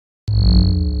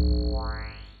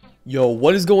Yo,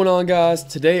 what is going on, guys?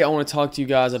 Today I want to talk to you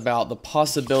guys about the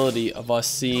possibility of us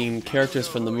seeing characters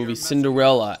from the movie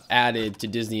Cinderella added to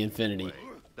Disney Infinity.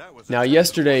 Now,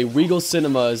 yesterday, Regal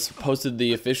Cinemas posted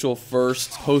the official first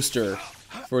poster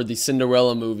for the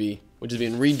Cinderella movie, which is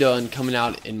being redone coming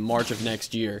out in March of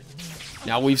next year.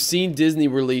 Now, we've seen Disney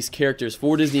release characters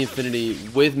for Disney Infinity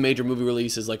with major movie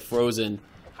releases like Frozen.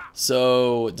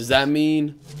 So, does that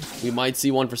mean we might see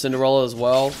one for Cinderella as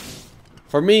well?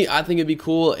 For me, I think it'd be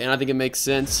cool, and I think it makes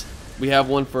sense. We have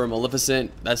one for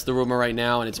Maleficent. That's the rumor right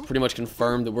now, and it's pretty much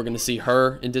confirmed that we're going to see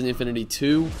her in Disney Infinity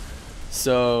 2.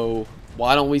 So,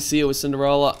 why don't we see it with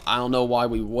Cinderella? I don't know why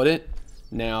we wouldn't.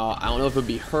 Now, I don't know if it would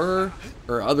be her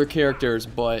or other characters,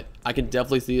 but I can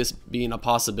definitely see this being a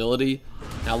possibility.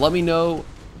 Now, let me know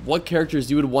what characters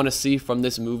you would want to see from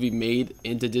this movie made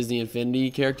into Disney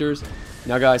Infinity characters.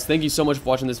 Now, guys, thank you so much for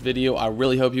watching this video. I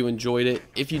really hope you enjoyed it.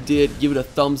 If you did, give it a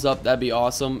thumbs up. That'd be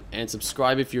awesome. And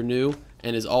subscribe if you're new.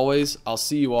 And as always, I'll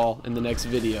see you all in the next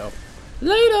video.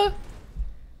 Later!